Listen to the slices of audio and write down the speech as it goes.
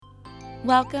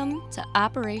Welcome to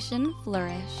Operation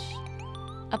Flourish,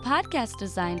 a podcast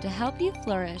designed to help you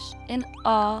flourish in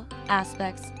all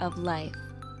aspects of life.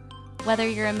 Whether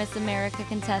you're a Miss America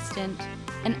contestant,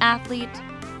 an athlete,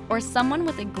 or someone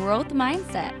with a growth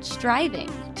mindset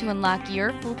striving to unlock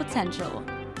your full potential,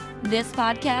 this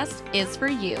podcast is for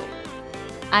you.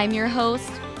 I'm your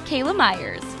host, Kayla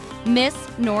Myers, Miss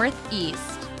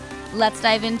Northeast. Let's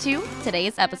dive into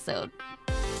today's episode.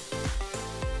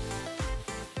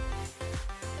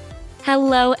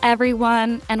 Hello,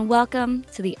 everyone, and welcome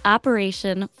to the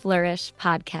Operation Flourish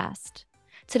podcast.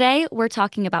 Today, we're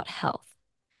talking about health.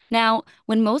 Now,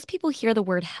 when most people hear the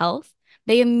word health,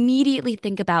 they immediately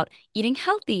think about eating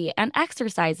healthy and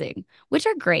exercising, which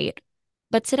are great.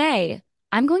 But today,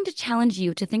 I'm going to challenge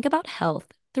you to think about health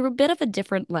through a bit of a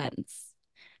different lens.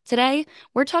 Today,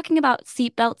 we're talking about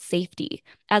seatbelt safety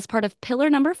as part of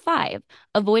pillar number 5,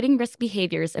 avoiding risk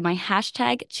behaviors in my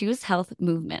 #ChooseHealth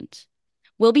movement.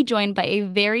 We'll be joined by a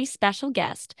very special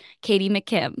guest, Katy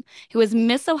Mckim, who is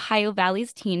Miss Ohio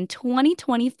Valley's Teen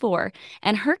 2024,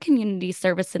 and her community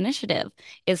service initiative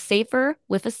is Safer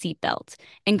with a Seatbelt,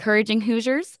 encouraging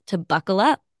Hoosiers to buckle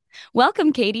up.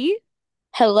 Welcome, Katy.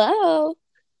 Hello.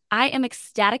 I am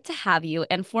ecstatic to have you,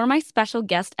 and for my special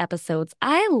guest episodes,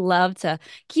 I love to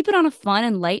keep it on a fun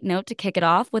and light note to kick it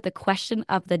off with a question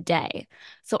of the day.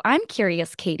 So I'm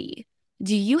curious, Katy,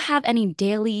 do you have any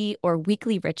daily or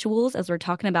weekly rituals as we're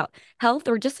talking about health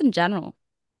or just in general?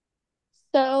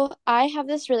 So I have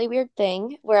this really weird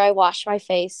thing where I wash my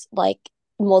face like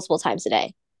multiple times a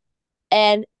day.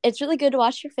 And it's really good to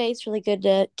wash your face, really good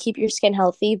to keep your skin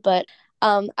healthy. But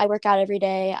I work out every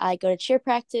day. I go to cheer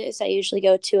practice. I usually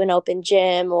go to an open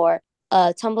gym or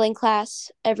a tumbling class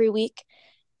every week.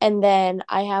 And then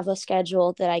I have a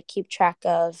schedule that I keep track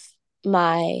of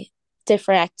my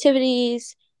different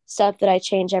activities, stuff that I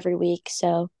change every week.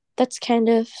 So that's kind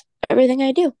of everything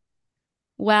I do.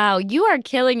 Wow, you are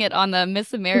killing it on the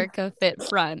Miss America fit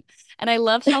front. And I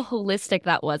love how holistic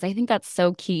that was. I think that's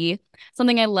so key.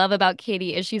 Something I love about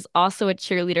Katy is she's also a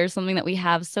cheerleader, something that we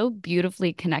have so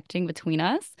beautifully connecting between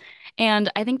us.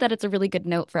 And I think that it's a really good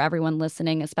note for everyone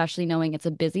listening, especially knowing it's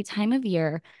a busy time of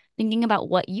year, thinking about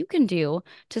what you can do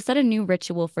to set a new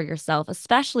ritual for yourself,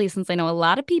 especially since I know a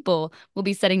lot of people will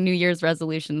be setting New Year's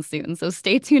resolutions soon. So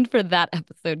stay tuned for that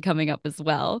episode coming up as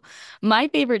well. My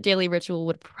favorite daily ritual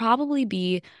would probably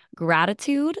be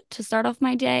gratitude to start off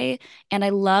my day. And I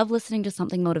love listening to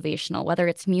something motivational, whether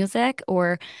it's music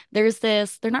or they're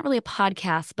not really a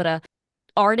podcast, but a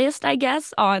artist, I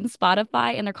guess, on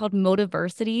Spotify, and they're called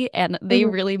Motiversity, and they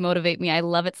Mhm. really motivate me. I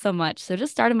love it so much. So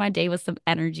just started my day with some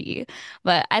energy.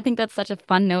 But I think that's such a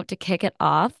fun note to kick it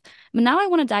off. But now I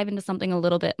want to dive into something a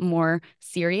little bit more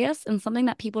serious and something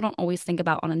that people don't always think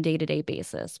about on a day-to-day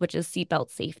basis, which is seatbelt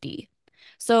safety.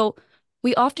 So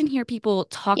we often hear people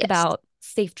talk Yes. about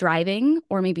safe driving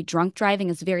or maybe drunk driving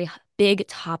as very big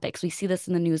topics. We see this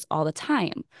in the news all the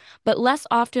time, but less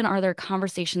often are there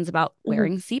conversations about Mhm.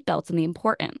 wearing seatbelts and the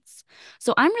importance.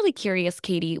 So I'm really curious,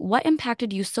 Katy, what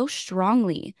impacted you so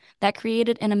strongly that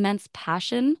created an immense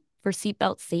passion for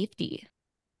seatbelt safety?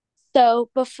 So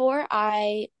before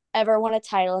I ever won a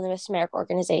title in the Miss America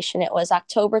organization, it was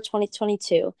October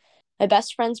 2022. My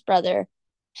best friend's brother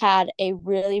had a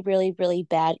really, really, really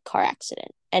bad car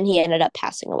accident and he ended up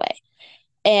passing away.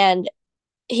 And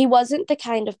he wasn't the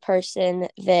kind of person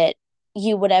that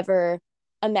you would ever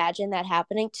imagine that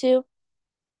happening to.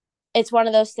 It's one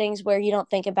of those things where you don't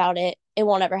think about it, it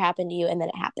won't ever happen to you, and then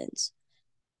it happens.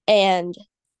 And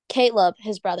Caleb,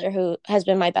 his brother, who has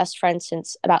been my best friend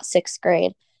since about sixth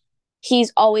grade,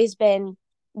 he's always been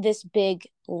this big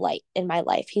light in my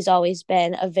life. He's always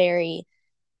been a very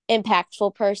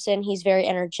impactful person. He's very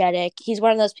energetic. He's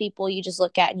one of those people you just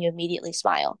look at and you immediately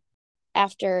smile.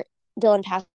 After Dylan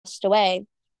passed away,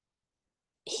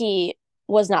 he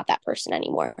was not that person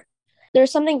anymore.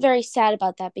 There's something very sad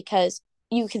about that because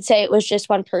you could say it was just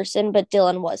one person, but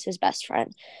Dylan was his best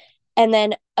friend. And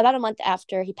then about a month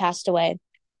after he passed away,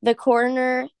 the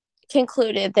coroner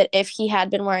concluded that if he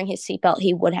had been wearing his seatbelt,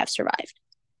 he would have survived.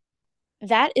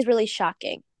 That is really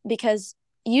shocking because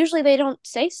usually they don't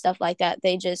say stuff like that.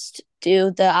 They just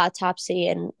do the autopsy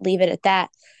and leave it at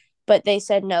that. But they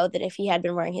said no, that if he had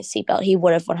been wearing his seatbelt, he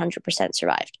would have 100%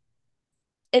 survived.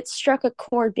 It struck a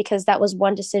chord because that was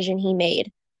one decision he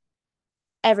made.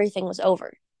 Everything was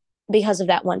over because of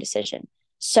that one decision.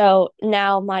 So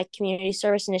now my community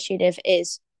service initiative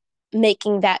is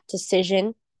making that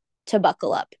decision to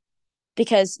buckle up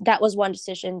because that was one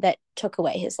decision that took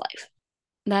away his life.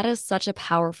 That is such a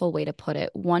powerful way to put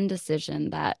it. One decision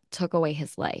that took away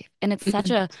his life. And it's such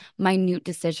Mhm. a minute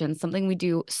decision, something we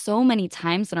do so many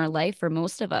times in our life for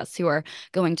most of us who are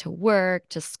going to work,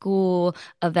 to school,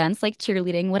 events like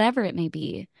cheerleading, whatever it may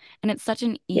be. And it's such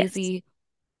an Yes, easy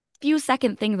few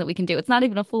second thing that we can do. It's not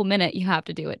even a full minute you have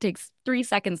to do. It takes 3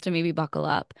 seconds to maybe buckle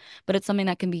up, but it's something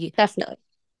that can be definitely.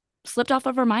 slipped off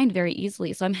of our mind very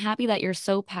easily. So I'm happy that you're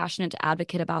so passionate to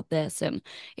advocate about this. And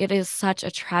it is such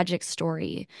a tragic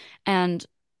story. And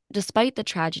despite the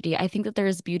tragedy, I think that there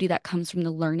is beauty that comes from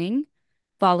the learning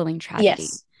following tragedy.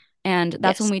 Yes, And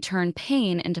that's when yes, we turn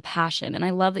pain into passion. And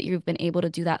I love that you've been able to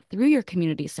do that through your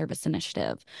community service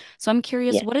initiative. So I'm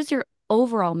curious, yeah. what is your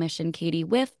overall mission, Katie,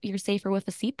 with your Safer with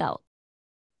a Seatbelt?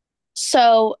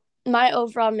 So my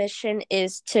overall mission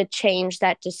is to change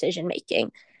that decision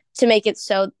making, to make it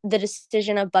so the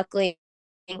decision of buckling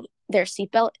their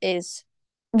seatbelt is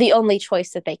the only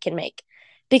choice that they can make.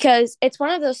 Because it's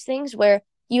one of those things where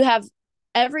you have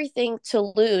everything to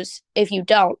lose if you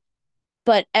don't,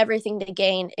 but everything to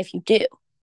gain if you do.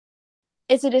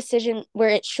 It's a decision where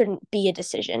it shouldn't be a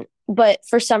decision, but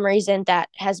for some reason that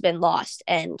has been lost.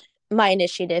 And my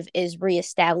initiative is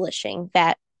reestablishing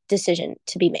that decision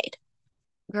to be made.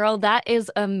 Girl, that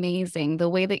is amazing. The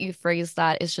way that you phrase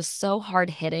that is just so hard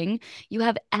hitting. You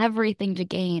have everything to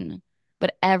gain,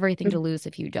 but everything to Mhm. lose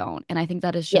if you don't. And I think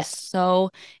that is Yes. just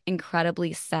so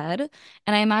incredibly said.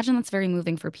 And I imagine that's very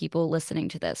moving for people listening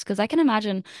to this because I can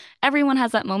imagine everyone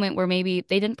has that moment where maybe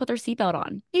they didn't put their seatbelt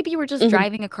on. Maybe you were just Hmm.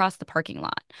 driving across the parking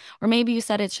lot, or maybe you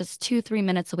said it's just 2, 3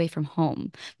 minutes away from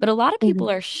home. But a lot of Hmm. people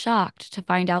are shocked to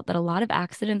find out that a lot of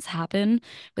accidents happen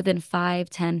within 5,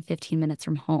 10, 15 minutes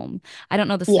from home. I don't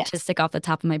know the Yes. statistic off the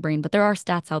top of my brain, but there are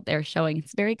stats out there showing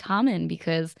it's very common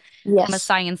because I'm a Yes.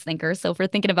 science thinker. So if we're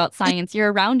thinking about science,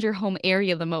 you're around your home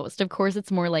area the most. Of course,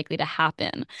 it's more likely to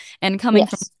happen. And coming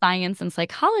from Yes. science and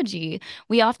psychology,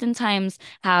 we oftentimes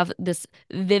have this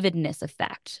vividness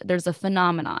effect. There's a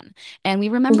phenomenon, and we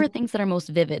remember Mhm. things that are most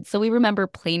vivid. So we remember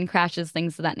plane crashes,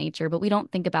 things of that nature, but we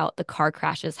don't think about the car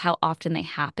crashes, how often they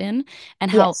happen,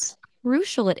 and how Yes.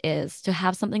 crucial it is to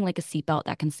have something like a seatbelt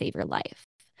that can save your life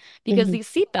because Hmm. these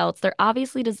seatbelts, they're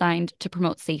obviously designed to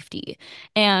promote safety.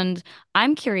 And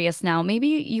I'm curious now, maybe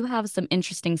you have some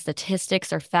interesting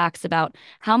statistics or facts about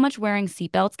how much wearing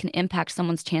seatbelts can impact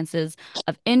someone's chances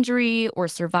of injury or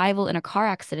survival in a car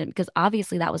accident, because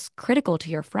obviously that was critical to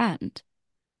your friend.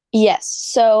 Yes.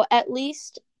 So at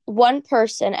least one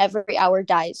person every hour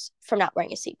dies from not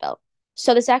wearing a seatbelt.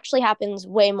 So this actually happens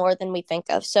way more than we think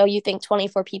of. So you think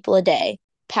 24 people a day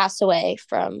pass away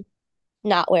from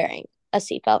not wearing a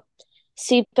seatbelt.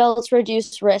 Seatbelts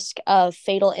reduce risk of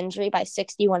fatal injury by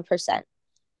 61%.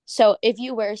 So if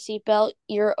you wear a seatbelt,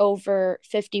 you're over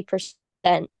 50%.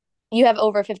 You have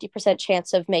over a 50%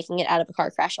 chance of making it out of a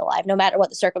car crash alive, no matter what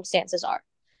the circumstances are.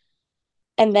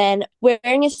 And then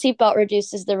wearing a seatbelt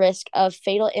reduces the risk of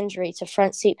fatal injury to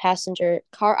front seat passenger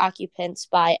car occupants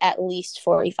by at least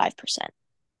 45%.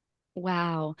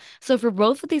 Wow. So for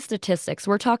both of these statistics,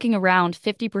 we're talking around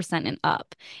 50% and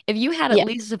up. If you had at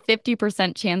least Yes. a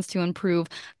 50% chance to improve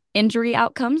injury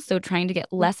outcomes, so trying to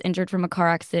get less injured from a car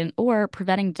accident or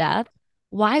preventing death,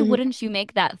 why Mm-hmm. wouldn't you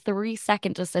make that 3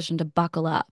 second decision to buckle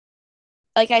up?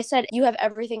 Like I said, you have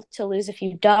everything to lose if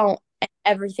you don't, and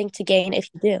everything to gain if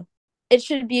you do. It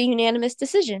should be a unanimous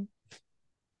decision.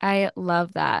 I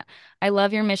love that. I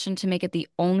love your mission to make it the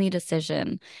only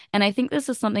decision. And I think this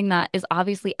is something that is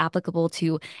obviously applicable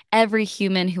to every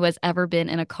human who has ever been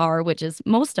in a car, which is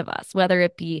most of us, whether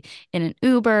it be in an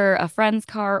Uber, a friend's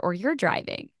car, or you're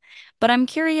driving. But I'm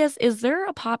curious, is there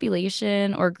a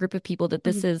population or group of people that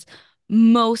this Mhm. is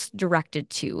most directed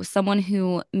to? Someone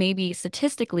who maybe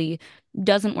statistically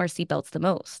doesn't wear seatbelts the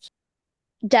most?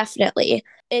 Definitely.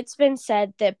 It's been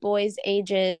said that boys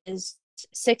ages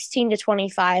 16 to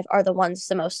 25 are the ones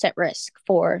the most at risk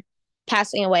for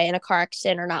passing away in a car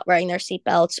accident or not wearing their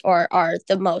seatbelts or are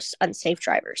the most unsafe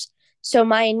drivers. So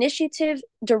my initiative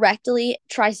directly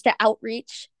tries to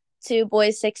outreach to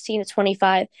boys 16 to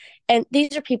 25. And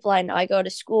these are people I know. I go to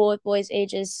school with boys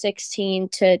ages 16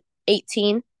 to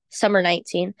 18, some are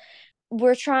 19.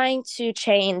 We're trying to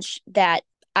change that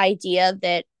idea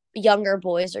that younger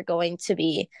boys are going to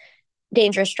be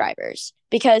dangerous drivers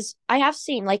because I have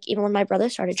seen, like, even when my brother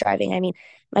started driving, I mean,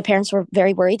 my parents were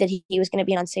very worried that he was going to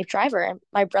be an unsafe driver, and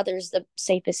my brother's the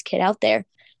safest kid out there.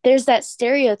 There's that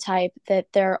stereotype that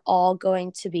they're all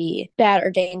going to be bad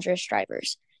or dangerous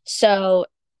drivers. So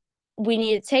we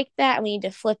need to take that and we need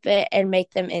to flip it and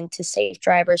make them into safe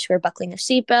drivers who are buckling their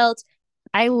seatbelts,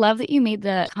 I love that you made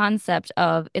the concept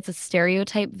of it's a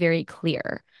stereotype very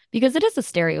clear because it is a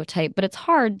stereotype, but it's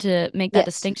hard to make that Yes.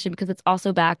 distinction because it's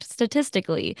also backed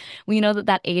statistically. We know that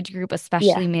that age group, Yeah.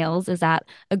 especially males, is at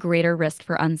a greater risk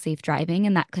for unsafe driving,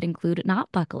 and that could include not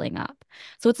buckling up.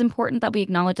 So it's important that we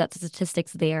acknowledge that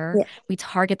statistics there. Yeah. We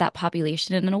target that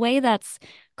population in a way that's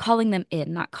calling them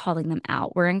in, not calling them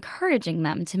out. We're encouraging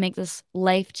them to make this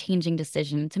life-changing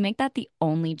decision, to make that the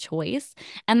only choice.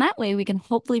 And that way we can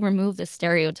hopefully remove the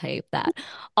stereotype that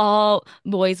all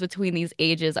boys between these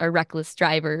ages are reckless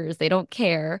drivers. They don't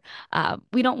care.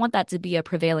 We don't want that to be a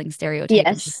prevailing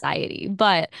stereotype in Yes. society.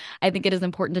 But I think it is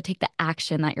important to take the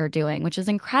action that you're doing, which is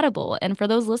incredible. And for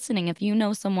those listening, if you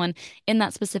know someone in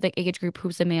that specific age group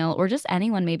who's a male, or just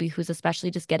anyone maybe who's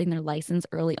especially just getting their license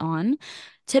early on,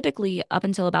 typically up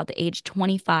until about the age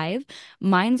 25,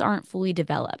 minds aren't fully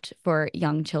developed for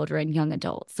young children, young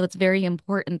adults. So it's very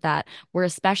important that we're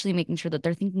especially making sure that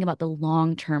they're thinking about the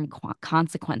long-term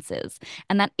consequences.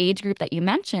 And that age group that you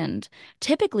mentioned,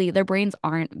 typically their brains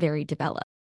aren't very developed.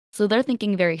 So they're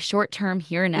thinking very short term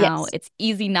here now. Yes. It's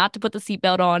easy not to put the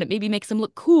seatbelt on. It maybe makes them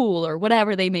look cool or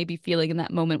whatever they may be feeling in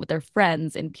that moment with their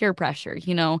friends and peer pressure.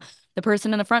 The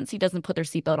person in the front seat doesn't put their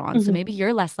seatbelt on. So Hmm. maybe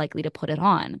you're less likely to put it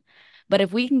on. But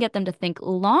if we can get them to think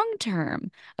long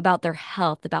term about their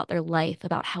health, about their life,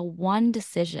 about how one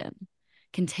decision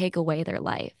can take away their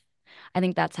life, I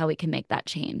think that's how we can make that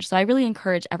change. So I really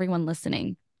encourage everyone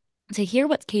listening to hear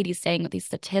what Katie's saying with these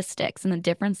statistics and the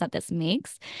difference that this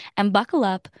makes and buckle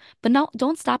up, but no,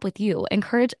 don't stop with you.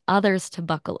 Encourage others to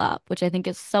buckle up, which I think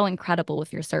is so incredible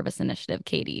with your service initiative,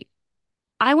 Katie.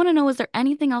 I want to know, is there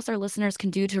anything else our listeners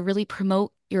can do to really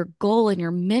promote your goal and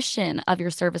your mission of your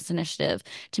service initiative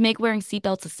to make wearing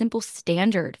seatbelts a simple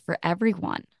standard for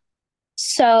everyone?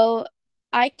 So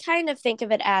I kind of think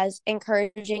of it as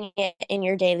encouraging it in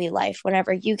your daily life.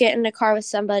 Whenever you get in a car with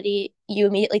somebody, you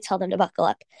immediately tell them to buckle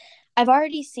up. I've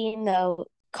already seen, though,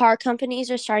 car companies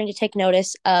are starting to take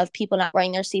notice of people not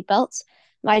wearing their seatbelts.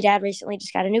 My dad recently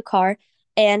just got a new car,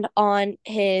 and on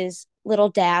his little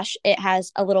dash, it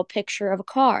has a little picture of a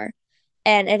car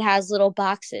and it has little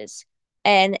boxes.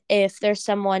 And if there's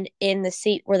someone in the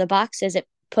seat where the box is, it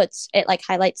like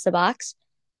highlights the box.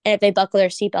 And if they buckle their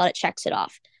seatbelt, it checks it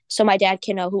off. So my dad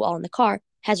can know who all in the car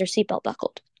has their seatbelt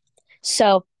buckled.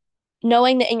 So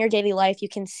knowing that in your daily life you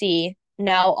can see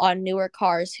now on newer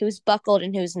cars who's buckled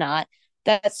and who's not,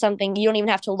 that's something you don't even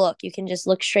have to look. You can just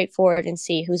look straight forward and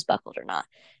see who's buckled or not.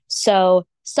 So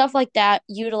stuff like that,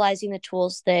 utilizing the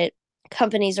tools that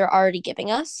companies are already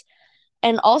giving us,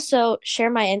 and also share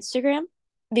my Instagram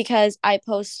because I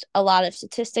post a lot of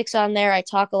statistics on there. I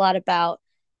talk a lot about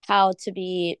how to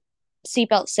be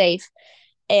seatbelt safe.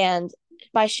 And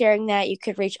by sharing that, you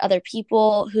could reach other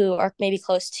people who are maybe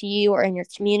close to you or in your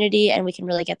community, and we can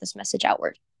really get this message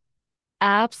outward.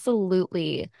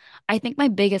 Absolutely. I think my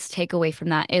biggest takeaway from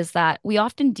that is that we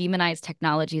often demonize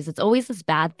technologies. It's always this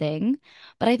bad thing,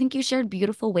 but I think you shared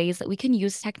beautiful ways that we can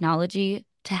use technology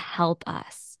to help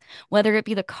us. Whether it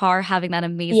be the car having that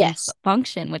amazing Yes.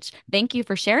 function, which thank you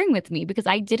for sharing with me because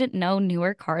I didn't know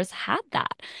newer cars had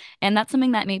that. And that's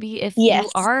something that maybe if you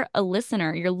Yes. are a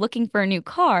listener, you're looking for a new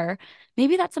car,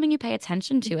 maybe that's something you pay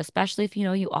attention to, especially if you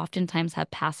know you oftentimes have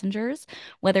passengers,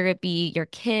 whether it be your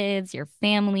kids, your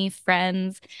family,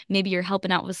 friends. Maybe you're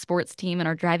helping out with a sports team and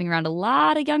are driving around a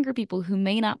lot of younger people who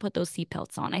may not put those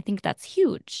seatbelts on. I think that's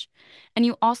huge. And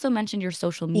you also mentioned your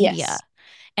social media. Yes.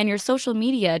 And your social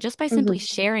media, just by simply Mm-hmm.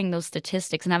 sharing those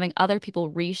statistics and having other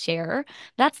people reshare,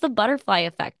 that's the butterfly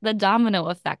effect, the domino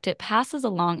effect. It passes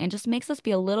along and just makes us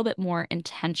be a little bit more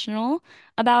intentional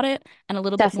about it and a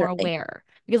little bit more Definitely. aware.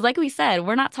 Because, like we said,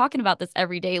 we're not talking about this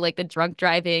every day, like the drunk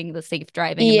driving, the safe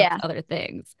driving, and those Yeah. other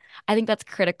things. I think that's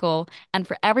critical. And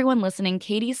for everyone listening,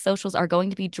 Katie's socials are going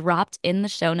to be dropped in the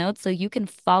show notes so you can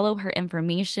follow her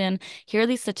information, hear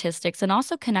these statistics, and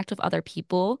also connect with other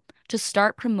people to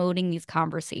start promoting these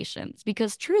conversations.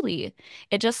 Because truly,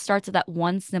 it just starts with that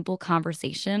one simple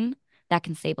conversation that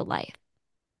can save a life.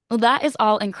 Well, that is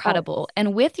all Oh, incredible.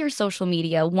 And with your social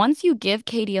media, once you give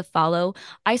Katie a follow,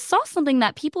 I saw something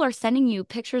that people are sending you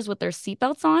pictures with their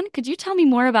seatbelts on. Could you tell me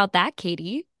more about that,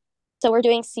 Katie? so we're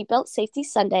doing Seatbelt Safety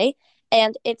Sunday,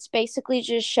 and it's basically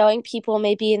just showing people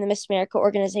maybe in the Miss America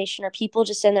organization or people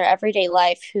just in their everyday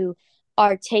life who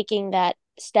are taking that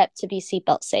step to be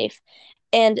seatbelt safe.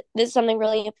 And this is something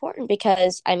really important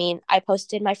because I mean, I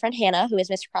posted my friend Hannah, who is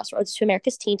Miss Crossroads to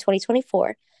America's Teen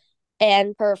 2024,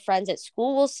 and her friends at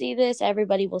school will see this,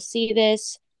 everybody will see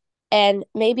this, and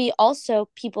maybe also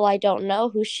people I don't know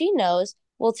who she knows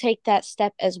will take that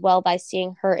step as well by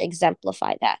seeing her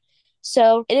exemplify that.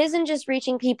 So it isn't just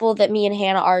reaching people that me and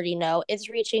Hannah already know, it's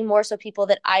reaching more so people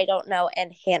that I don't know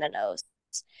and Hannah knows.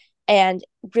 And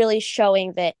really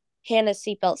showing that Hannah's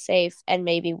seatbelt safe and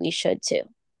maybe we should too.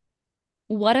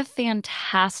 What a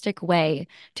fantastic way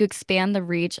to expand the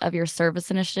reach of your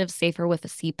service initiative, Safer with a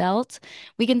Seatbelt.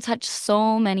 We can touch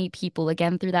so many people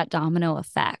again through that domino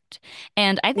effect.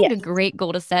 And I think a Yes. great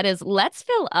goal to set is let's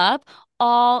fill up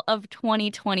all of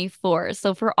 2024.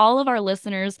 So for all of our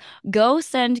listeners, go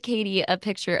send Katy a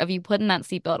picture of you putting that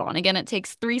seatbelt on. Again, it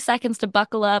takes 3 seconds to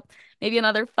buckle up, maybe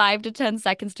another 5 to 10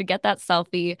 seconds to get that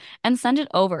selfie and send it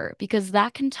over because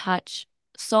that can touch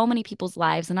so many people's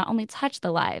lives and not only touch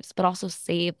the lives, but also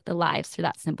save the lives through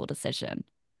that simple decision.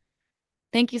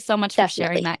 Thank you so much for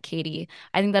sharing Definitely. that, Katy.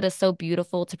 I think that is so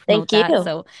beautiful to promote Thank that. you.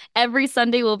 So every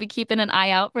Sunday, we'll be keeping an eye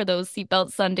out for those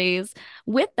seatbelt Sundays.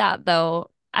 With that, though,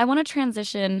 I want to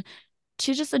transition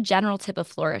to just a general tip of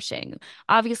flourishing.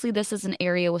 Obviously, this is an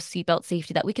area with seatbelt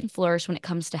safety that we can flourish when it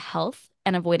comes to health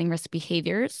and avoiding risk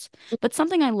behaviors. But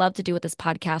something I love to do with this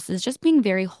podcast is just being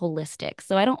very holistic.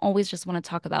 So I don't always just want to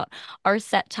talk about our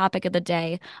set topic of the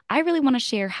day. I really want to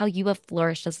share how you have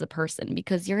flourished as a person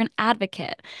because you're an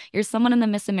advocate. You're someone in the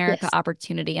Miss America Yes.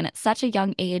 opportunity. And at such a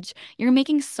young age, you're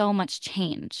making so much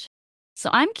change. So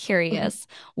I'm Mhm. curious,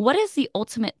 what is the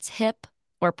ultimate tip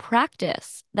or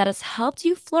practice that has helped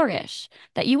you flourish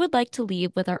that you would like to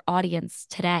leave with our audience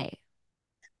today?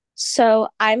 So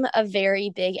I'm a very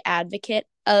big advocate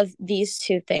of these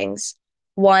two things.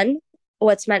 One,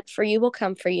 what's meant for you will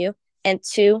come for you. And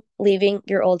two, leaving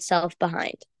your old self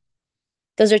behind.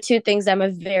 Those are two things I'm a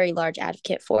very large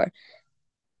advocate for.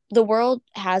 The world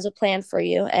has a plan for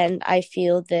you, and I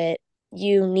feel that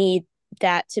you need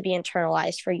that to be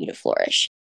internalized for you to flourish.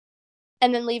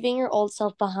 And then leaving your old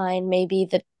self behind, maybe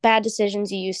the bad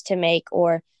decisions you used to make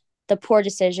or the poor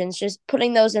decisions, just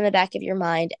putting those in the back of your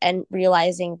mind and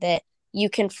realizing that you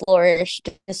can flourish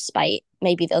despite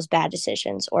maybe those bad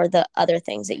decisions or the other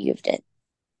things that you've did.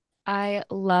 I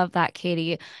love that,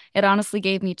 Katy. It honestly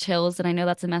gave me chills, and I know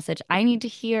that's a message I need to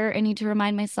hear, I need to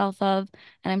remind myself of,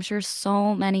 and I'm sure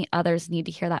so many others need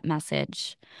to hear that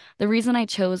message. The reason I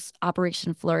chose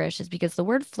Operation Flourish is because the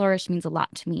word flourish means a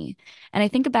lot to me. And I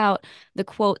think about the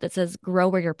quote that says, grow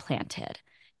where you're planted.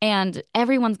 And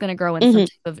everyone's going to grow in some Mm-hmm.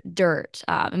 type of dirt.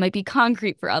 It might be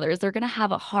concrete for others. They're going to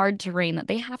have a hard terrain that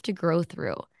they have to grow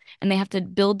through, and they have to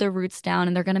build their roots down,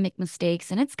 and they're going to make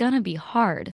mistakes, and it's going to be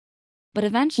hard. But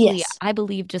eventually, Yes. I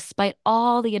believe, despite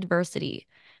all the adversity,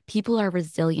 people are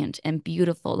resilient and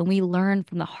beautiful, and we learn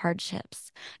from the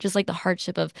hardships, just like the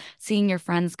hardship of seeing your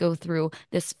friends go through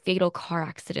this fatal car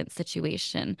accident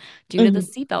situation due to the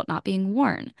Mm-hmm. seatbelt not being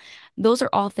worn. Those are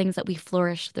all things that we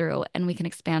flourish through and we can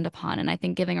expand upon. And I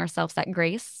think giving ourselves that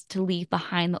grace to leave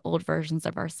behind the old versions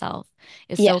of ourselves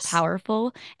is so Yes.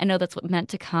 powerful, and know that's what meant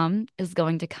to come is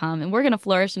going to come. And we're going to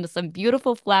flourish into some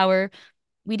beautiful flower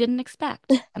we didn't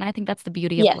expect. And I think that's the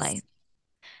beauty of life. Yes.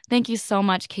 Thank you so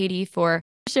much, Katy, for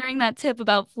sharing that tip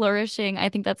about flourishing. I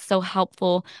think that's so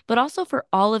helpful, but also for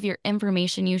all of your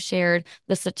information you shared,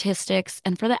 the statistics,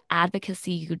 and for the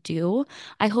advocacy you do.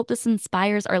 I hope this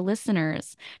inspires our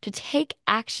listeners to take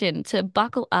action, to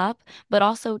buckle up, but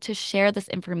also to share this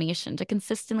information, to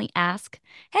consistently ask,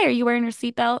 hey, are you wearing your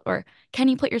seatbelt? Or can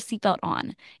you put your seatbelt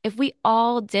on? If we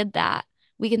all did that,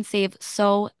 we can save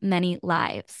so many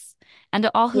lives. And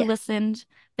to all who Yes. listened,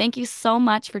 thank you so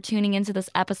much for tuning into this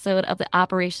episode of the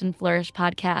Operation Flourish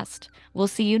podcast. We'll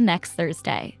see you next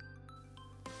Thursday.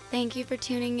 Thank you for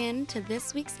tuning in to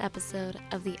this week's episode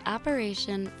of the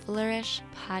Operation Flourish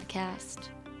podcast.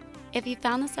 If you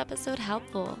found this episode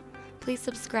helpful, please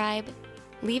subscribe,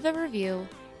 leave a review,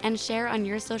 and share on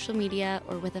your social media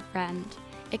or with a friend.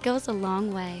 It goes a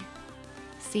long way.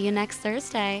 See you next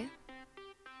Thursday.